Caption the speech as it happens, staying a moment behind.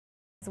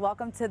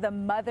Welcome to the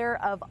mother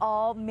of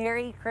all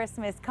Merry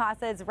Christmas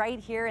Casas right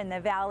here in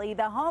the Valley.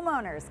 The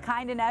homeowners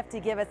kind enough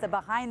to give us a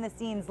behind the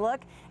scenes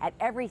look at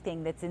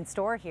everything that's in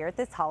store here at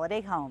this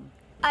holiday home.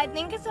 I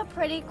think it's a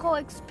pretty cool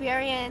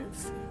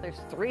experience.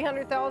 There's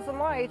 300,000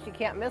 lights. You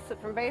can't miss it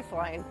from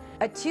baseline.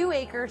 A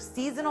 2-acre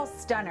seasonal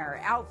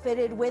stunner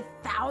outfitted with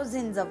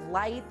thousands of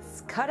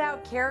lights,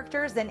 cutout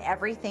characters, and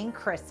everything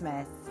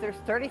Christmas. There's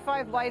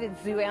 35 lighted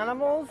zoo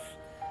animals.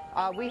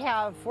 We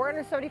have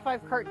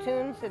 475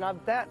 cartoons, and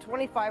of that,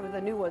 25 of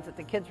the new ones at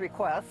the kids'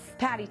 request.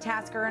 Patty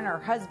Tasker and her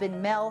husband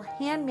Mel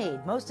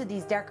handmade most of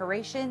these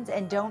decorations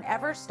and don't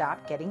ever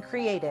stop getting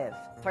creative.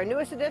 Our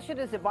newest addition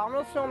is the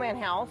Abominable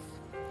Snowman House.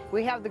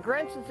 We have the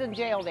Grinch that's in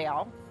jail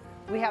now.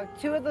 We have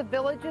 2 of the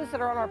villages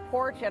that are on our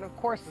porch, and of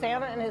course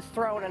Santa and his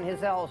throne and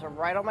his elves are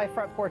right on my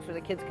front porch where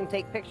the kids can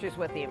take pictures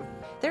with him.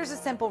 There's a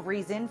simple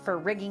reason for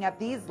rigging up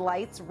these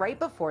lights right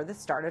before the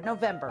start of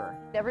November.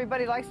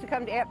 Everybody likes to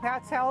come to Aunt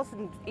Pat's house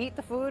and eat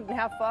the food and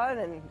have fun,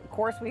 and of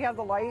course we have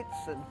the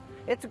lights, and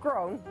it's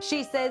grown.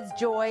 She says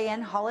joy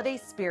and holiday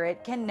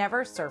spirit can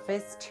never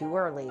surface too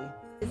early.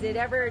 Is it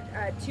ever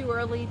too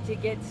early to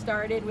get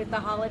started with the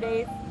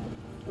holidays?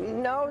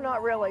 No,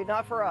 not really,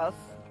 not for us.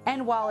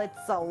 And while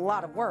it's a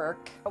lot of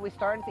work, We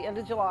start at the end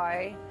of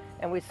July,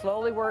 and we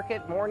slowly work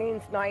it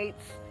mornings,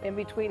 nights. In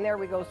between there,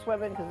 we go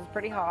swimming because it's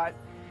pretty hot.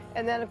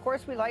 And then, of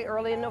course, we light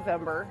early in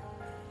November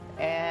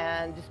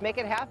and just make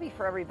it happy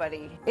for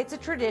everybody. It's a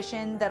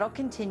tradition that'll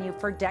continue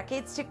for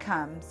decades to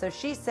come, so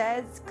she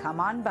says, come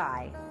on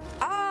by.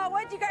 Oh,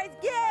 what'd you guys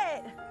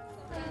get?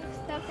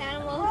 Stuffed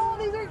animals. Oh,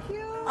 these are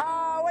cute.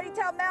 Oh, what do you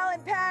tell Mel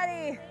and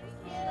Patty?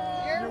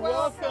 You're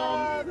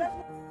welcome.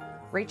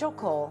 Rachel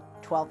Cole,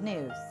 12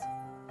 News.